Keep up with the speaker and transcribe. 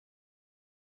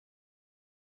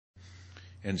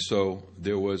And so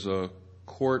there was a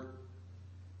court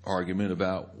argument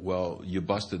about, well, you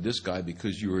busted this guy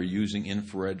because you were using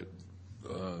infrared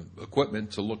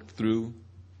equipment to look through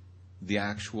the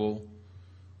actual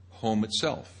home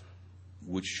itself,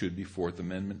 which should be Fourth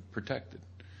Amendment protected.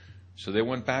 So they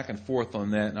went back and forth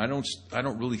on that, and I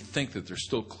don't really think that they're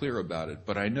still clear about it,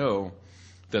 but I know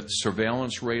that the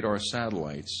surveillance radar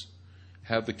satellites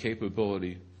have the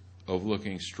capability of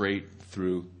looking straight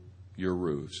through your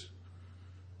roofs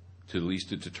to at least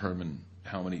to determine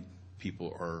how many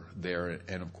people are there,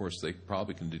 and of course they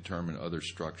probably can determine other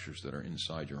structures that are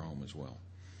inside your home as well.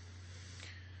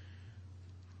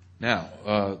 Now,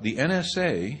 the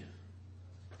NSA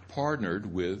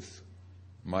partnered with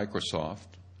Microsoft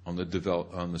on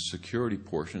the security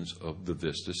portions of the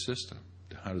Vista system.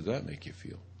 How does that make you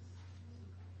feel?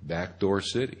 Backdoor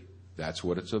city. That's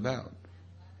what it's about.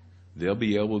 They'll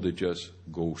be able to just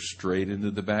go straight into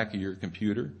the back of your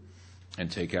computer and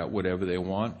take out whatever they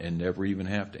want and never even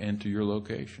have to enter your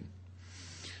location.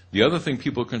 The other thing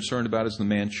people are concerned about is the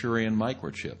Manchurian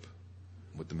microchip.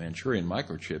 What the Manchurian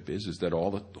microchip is that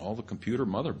all the computer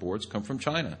motherboards come from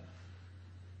China.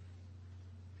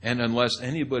 And unless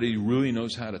anybody really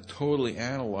knows how to totally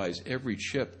analyze every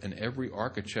chip and every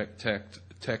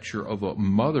architecture of a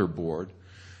motherboard,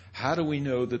 how do we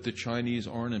know that the Chinese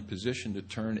aren't in position to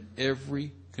turn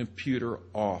every computer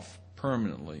off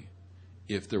permanently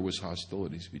if there was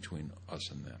hostilities between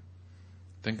us and them?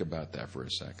 Think about that for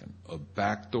a second. A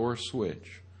backdoor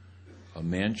switch, a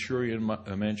Manchurian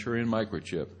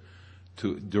microchip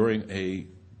during a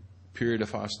period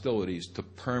of hostilities to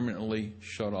permanently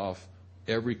shut off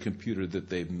every computer that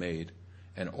they've made,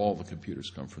 and all the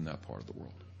computers come from that part of the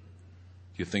world.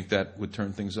 Do you think that would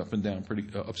turn things upside down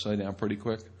pretty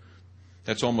quick?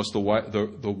 That's almost the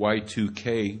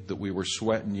Y2K that we were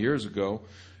sweating years ago,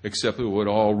 except it would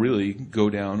all really go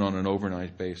down on an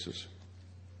overnight basis.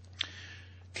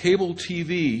 Cable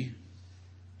TV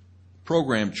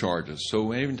program charges.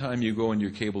 So every time you go in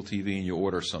your cable TV and you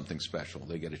order something special,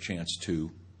 they get a chance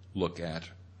to look at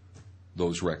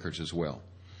those records as well.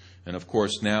 And of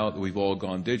course, now that we've all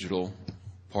gone digital,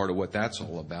 part of what that's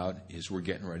all about is we're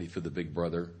getting ready for the Big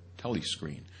Brother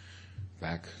telescreen.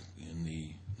 Back in the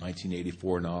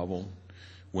 1984 novel,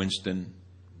 Winston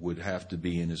would have to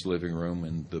be in his living room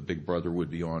and the Big Brother would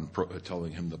be on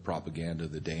telling him the propaganda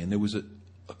of the day. And there was a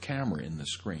camera in the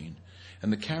screen.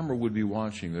 And the camera would be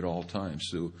watching at all times.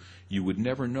 So you would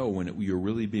never know when you were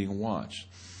really being watched.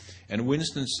 And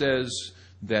Winston says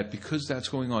that because that's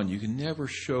going on, you can never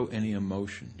show any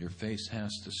emotion. Your face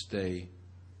has to stay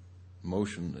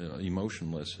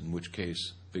emotionless, in which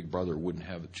case Big Brother wouldn't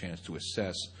have a chance to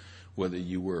assess whether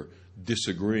you were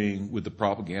disagreeing with the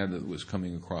propaganda that was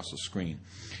coming across the screen.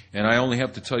 And I only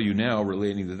have to tell you now,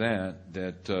 relating to that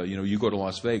you go to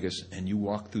Las Vegas and you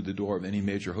walk through the door of any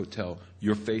major hotel,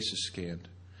 your face is scanned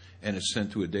and it's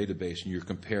sent to a database, and you're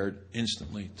compared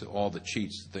instantly to all the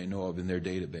cheats that they know of in their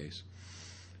database.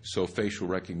 So facial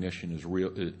recognition is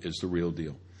the real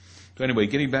deal. So anyway,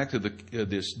 getting back to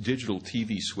this digital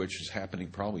TV switch is happening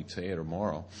probably today or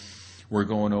tomorrow. We're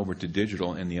going over to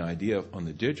digital, and the idea on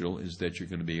the digital is that you're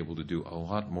going to be able to do a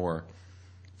lot more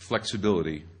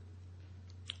flexibility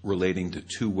relating to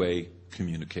two-way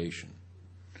communication.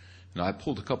 Now, I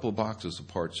pulled a couple of boxes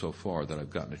apart so far that I've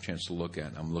gotten a chance to look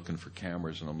at. I'm looking for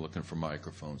cameras and I'm looking for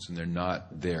microphones, and they're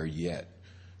not there yet,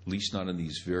 at least not in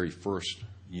these very first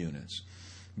units.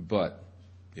 But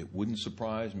it wouldn't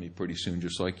surprise me pretty soon,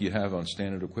 just like you have on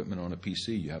standard equipment on a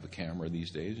PC. You have a camera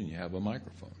these days and you have a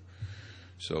microphone.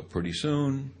 So pretty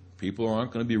soon, people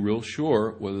aren't going to be real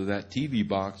sure whether that TV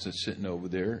box that's sitting over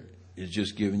there is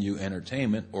just giving you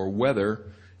entertainment or whether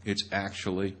it's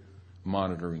actually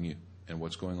monitoring you and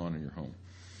what's going on in your home.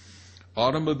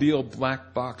 Automobile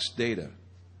black box data.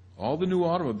 All the new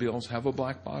automobiles have a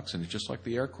black box in it, just like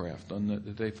the aircraft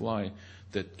that they fly,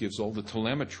 that gives all the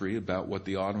telemetry about what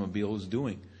the automobile is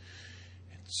doing.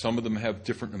 Some of them have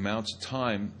different amounts of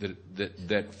time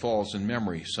that falls in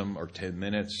memory. Some are 10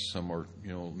 minutes, some are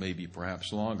maybe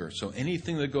perhaps longer. So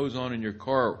anything that goes on in your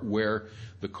car where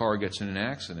the car gets in an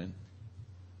accident,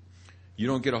 you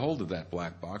don't get a hold of that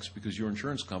black box because your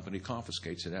insurance company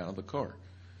confiscates it out of the car.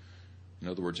 In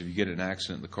other words, if you get in an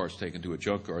accident, the car's taken to a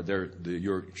junkyard,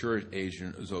 your insurance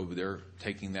agent is over there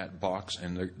taking that box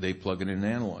and they plug it in and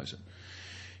analyze it.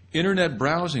 Internet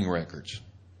browsing records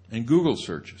and Google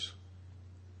searches.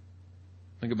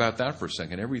 Think about that for a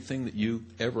second. Everything that you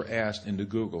ever asked into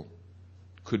Google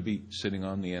could be sitting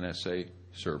on the NSA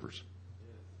servers.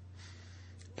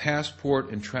 Passport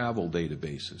and travel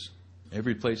databases.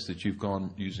 Every place that you've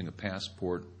gone using a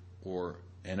passport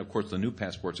and of course the new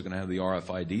passports are going to have the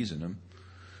RFIDs in them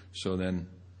So then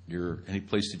any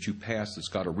place that you pass that's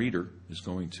got a reader is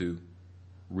going to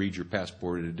read your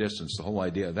passport at a distance. The whole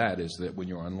idea of that is that when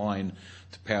you're online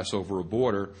to pass over a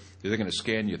border, they're going to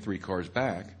scan you 3 cars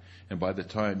back, and by the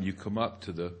time you come up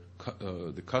to the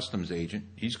customs agent,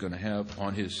 he's going to have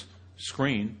on his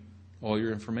screen all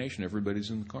your information. Everybody's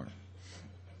in the car.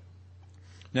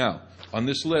 Now, on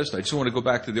this list, I just want to go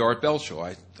back to the Art Bell show.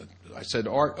 I said,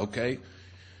 Art, okay,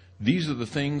 these are the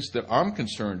things that I'm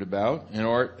concerned about. And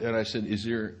Art, and I said,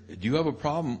 do you have a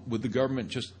problem with the government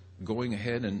just going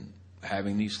ahead and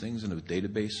having these things in a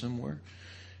database somewhere?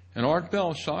 And Art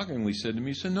Bell shockingly said to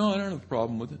me, he said, no, I don't have a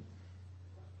problem with it.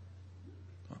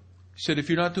 He said, if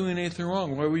you're not doing anything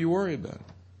wrong, why would you worry about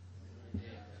it?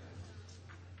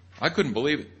 I couldn't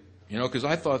believe it, because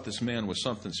I thought this man was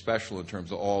something special in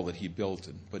terms of all that he built.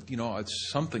 But,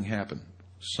 something happened.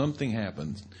 Something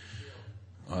happened.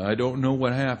 I don't know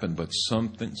what happened, but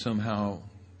somehow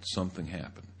something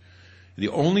happened. The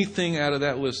only thing out of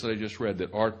that list that I just read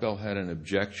that Art Bell had an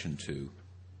objection to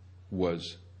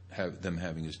was them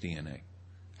having his DNA.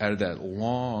 Out of that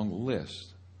long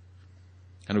list.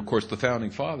 And, of course, the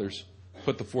Founding Fathers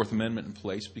put the Fourth Amendment in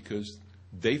place because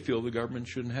they feel the government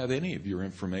shouldn't have any of your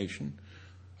information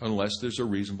unless there's a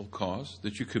reasonable cause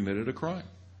that you committed a crime.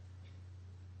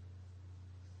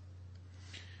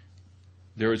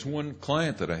 There is one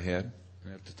client that I had.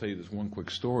 I have to tell you this one quick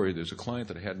story. There's a client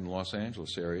that I had in the Los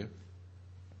Angeles area,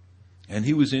 and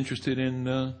he was interested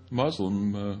in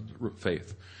Muslim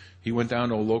faith. He went down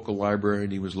to a local library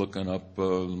and he was looking up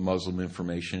Muslim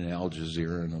information in Al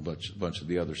Jazeera and a bunch of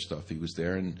the other stuff. He was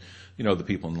there, and the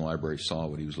people in the library saw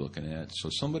what he was looking at. So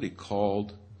somebody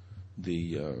called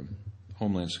the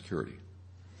Homeland Security,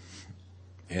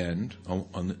 and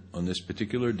on this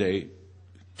particular day,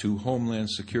 2 Homeland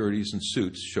Securities in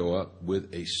suits show up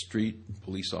with a street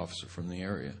police officer from the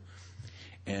area.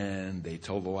 And they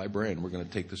tell the librarian, we're going to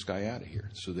take this guy out of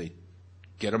here. So they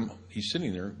get him. He's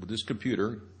sitting there with his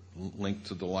computer linked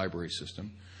to the library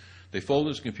system. They fold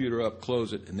his computer up,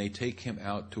 close it, and they take him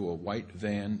out to a white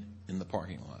van in the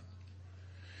parking lot.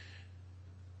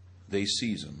 They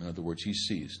seize him. In other words, he's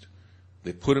seized.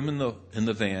 They put him in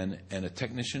the van, and a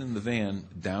technician in the van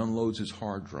downloads his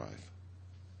hard drive.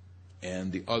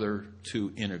 And the other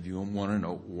 2 interview him, want to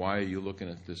know, why are you looking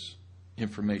at this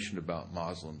information about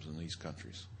Muslims in these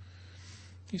countries?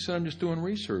 He said, I'm just doing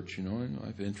research, and I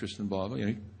have interest in blah, blah.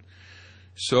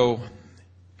 So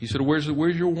he said, where's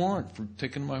your warrant for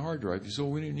taking my hard drive? He said,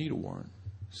 we didn't need a warrant.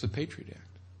 It's the Patriot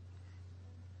Act.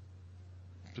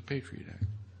 It's the Patriot Act.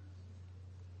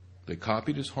 They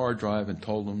copied his hard drive and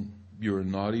told him, you're a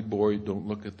naughty boy, don't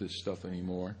look at this stuff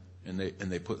anymore. And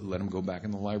they let him go back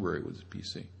in the library with his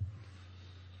PC.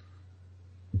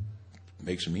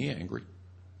 Makes me angry.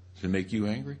 Does it make you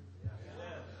angry?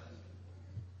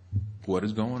 What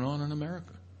is going on in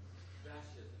America?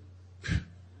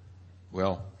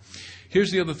 Well, here's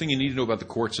the other thing you need to know about the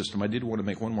court system. I did want to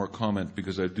make one more comment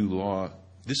because I do law.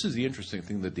 This is the interesting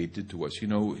thing that they did to us.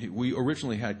 We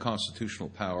originally had constitutional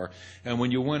power, and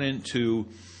when you went into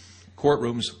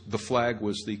courtrooms, the flag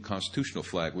was the constitutional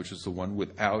flag, which is the one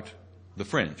without the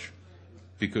fringe,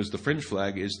 because the fringe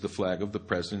flag is the flag of the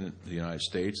President of the United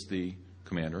States, the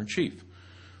Commander-in-Chief.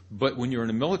 But when you're in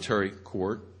a military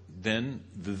court, then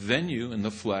the venue and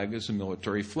the flag is a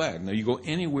military flag. Now, you go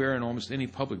anywhere in almost any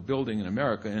public building in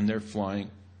America, and they're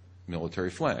flying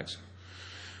military flags.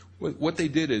 What they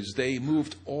did is they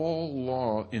moved all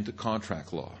law into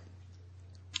contract law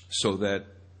so that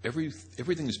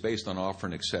everything is based on offer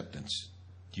and acceptance.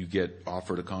 You get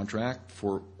offered a contract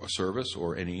for a service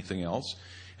or anything else,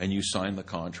 and you sign the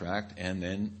contract, and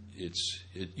then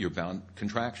you're bound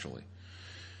contractually.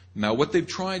 Now, what they've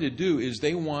tried to do is for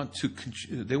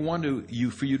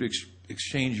you to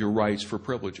exchange your rights for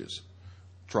privileges,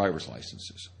 driver's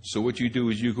licenses. So what you do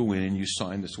is you go in and you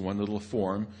sign this one little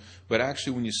form, but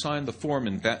actually when you signed the form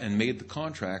and made the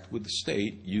contract with the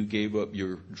state, you gave up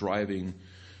your driving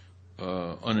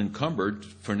unencumbered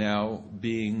for now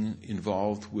being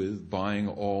involved with buying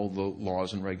all the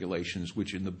laws and regulations,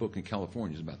 which in the book in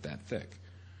California is about that thick.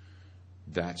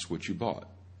 That's what you bought.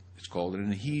 It's called an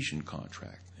adhesion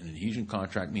contract. An adhesion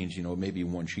contract means, maybe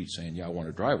one sheet saying, yeah, I want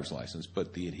a driver's license,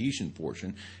 but the adhesion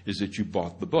portion is that you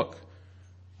bought the book.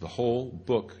 The whole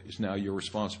book is now your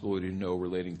responsibility to know,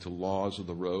 relating to laws of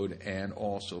the road and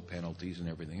also penalties and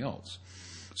everything else.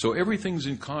 So everything's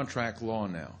in contract law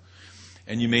now.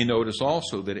 And you may notice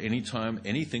also that anytime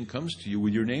anything comes to you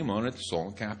with your name on it, it's all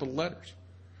in capital letters.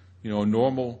 A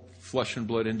normal flesh and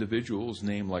blood individual's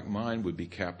name like mine would be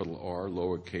capital R,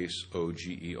 lowercase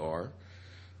O-G-E-R.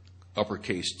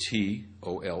 uppercase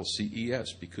Tolces,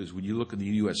 because when you look in the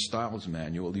U.S. Styles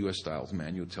Manual, the U.S. Styles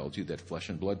Manual tells you that flesh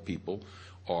and blood people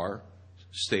are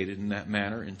stated in that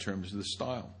manner in terms of the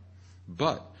style.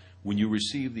 But when you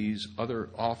receive these other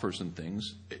offers and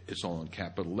things, it's all in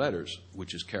capital letters,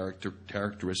 which is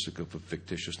characteristic of a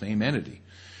fictitious name entity.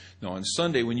 Now, on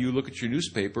Sunday, when you look at your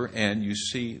newspaper and you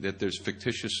see that there's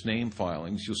fictitious name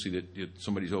filings, you'll see that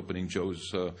somebody's opening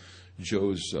Joe's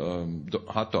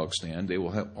hot dog stand, they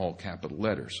will have all capital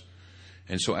letters.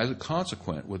 And so as a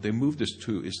consequence, what they moved us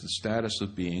to is the status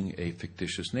of being a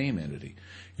fictitious name entity.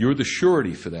 You're the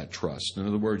surety for that trust. In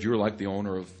other words, you're like the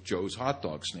owner of Joe's hot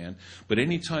dog stand. But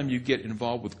anytime you get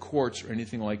involved with courts or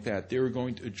anything like that, they're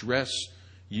going to address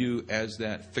you as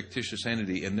that fictitious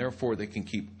entity, and therefore they can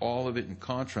keep all of it in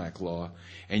contract law,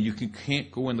 and you can't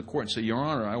go in the court and say, Your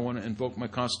Honor, I want to invoke my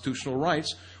constitutional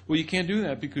rights. Well, you can't do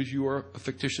that because you are a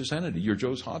fictitious entity. You're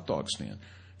Joe's hot dog stand.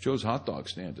 Joe's hot dog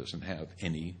stand doesn't have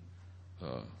any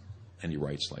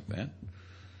rights like that.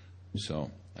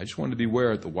 So I just wanted to be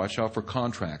aware to watch out for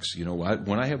contracts. You know,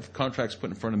 when I have contracts put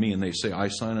in front of me and they say I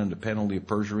sign under penalty of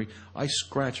perjury, I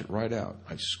scratch it right out.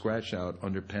 I scratch out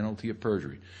under penalty of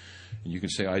perjury. And you can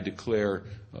say I declare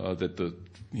that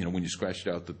when you scratch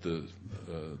it out that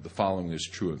the following is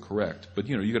true and correct. But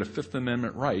you got a Fifth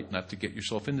Amendment right not to get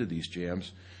yourself into these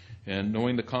jams, and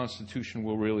knowing the Constitution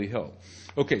will really help.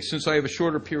 Okay, since I have a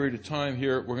shorter period of time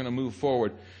here, we're going to move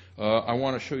forward. I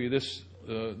want to show you this.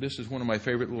 This is one of my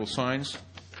favorite little signs.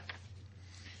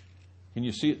 Can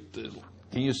you see it?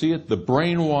 Can you see it? The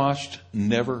brainwashed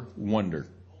never wonder.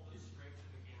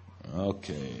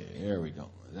 Okay, there we go.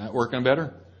 Is that working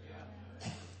better?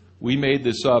 We made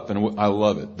this up, and I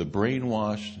love it. The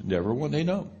brainwashed never wonder. They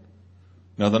know.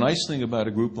 Now, the nice thing about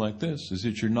a group like this is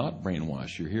that you're not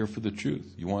brainwashed. You're here for the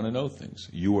truth. You want to know things.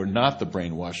 You are not the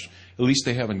brainwashed. At least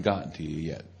they haven't gotten to you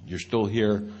yet. You're still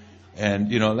here.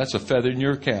 And, that's a feather in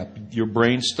your cap. Your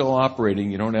brain's still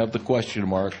operating. You don't have the question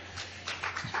mark.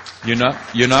 You're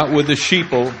not with the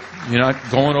sheeple. You're not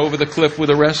going over the cliff with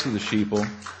the rest of the sheeple.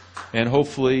 And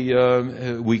hopefully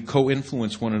we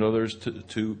co-influence one another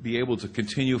to be able to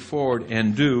continue forward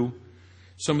and do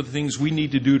some of the things we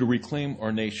need to do to reclaim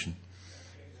our nation.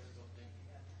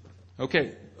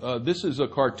 Okay, this is a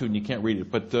cartoon. You can't read it,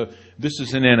 but this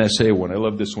is an NSA one. I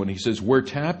love this one. He says, we're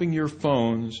tapping your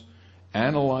phones,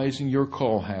 analyzing your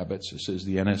call habits, it says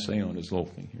the NSA on his little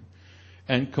thing here,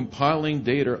 and compiling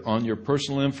data on your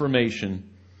personal information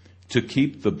to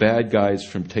keep the bad guys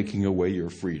from taking away your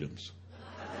freedoms.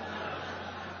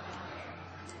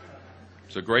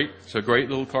 It's a great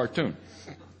little cartoon.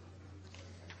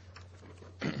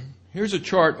 Here's a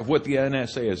chart of what the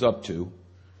NSA is up to,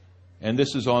 and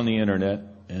this is on the internet,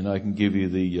 and I can give you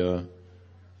the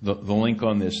link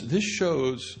on this. This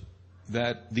shows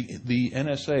that the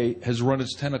NSA has run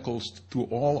its tentacles through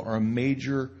all our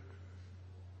major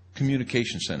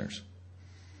communication centers.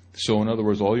 So in other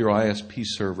words, all your ISP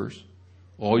servers,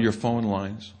 all your phone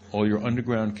lines, all your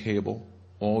underground cable,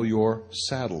 all your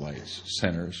satellite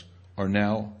centers are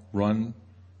now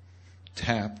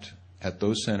tapped at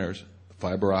those centers.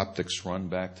 Fiber optics run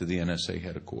back to the NSA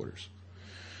headquarters.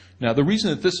 Now, the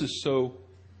reason that this is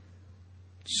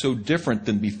so different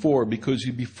than before, because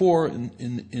before,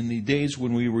 in the days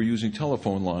when we were using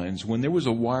telephone lines, when there was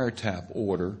a wiretap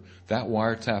order, that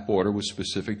wiretap order was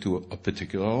specific to a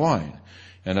particular line.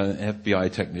 And an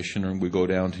FBI technician would go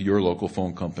down to your local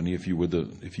phone company if you were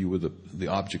the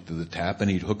object of the tap, and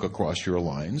he'd hook across your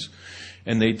lines,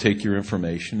 and they'd take your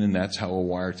information, and that's how a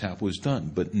wiretap was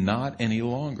done. But not any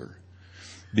longer,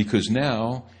 because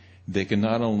now they can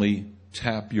not only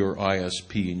tap your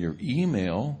ISP and your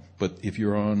email, but if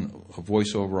you're on a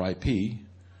voice over IP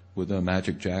with a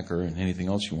Magic Jack or anything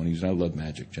else you want to use, and I love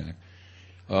Magic Jack,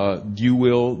 you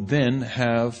will then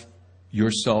have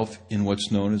yourself in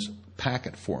what's known as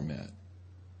packet format.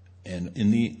 And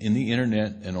in the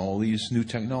internet and all these new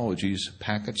technologies,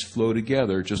 packets flow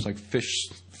together just like fish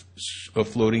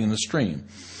floating in the stream.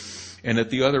 And at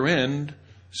the other end,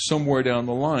 somewhere down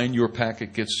the line, your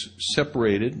packet gets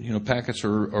separated. Packets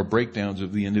are breakdowns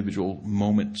of the individual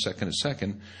moment, second to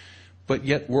second, but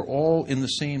yet we're all in the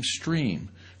same stream.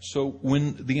 So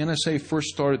when the NSA first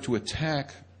started to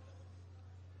attack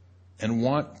and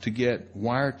want to get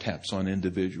wiretaps on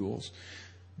individuals,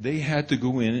 they had to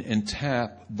go in and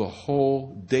tap the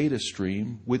whole data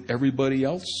stream with everybody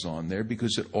else on there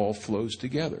because it all flows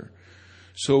together.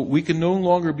 So we can no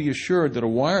longer be assured that a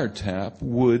wiretap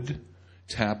would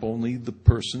tap only the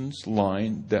person's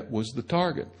line that was the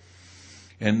target.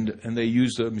 And they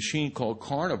used a machine called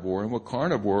Carnivore, and what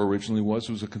Carnivore originally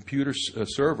was a computer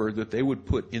server that they would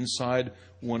put inside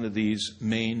one of these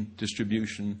main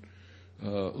distribution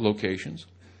locations,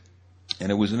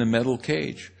 and it was in a metal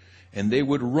cage. And they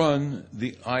would run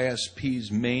the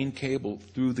ISP's main cable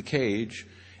through the cage,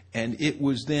 and it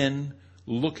was then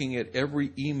looking at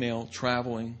every email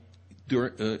traveling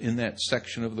in that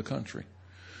section of the country.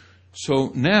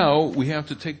 So now we have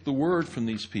to take the word from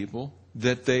these people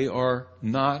that they are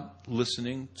not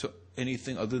listening to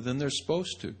anything other than they're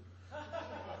supposed to.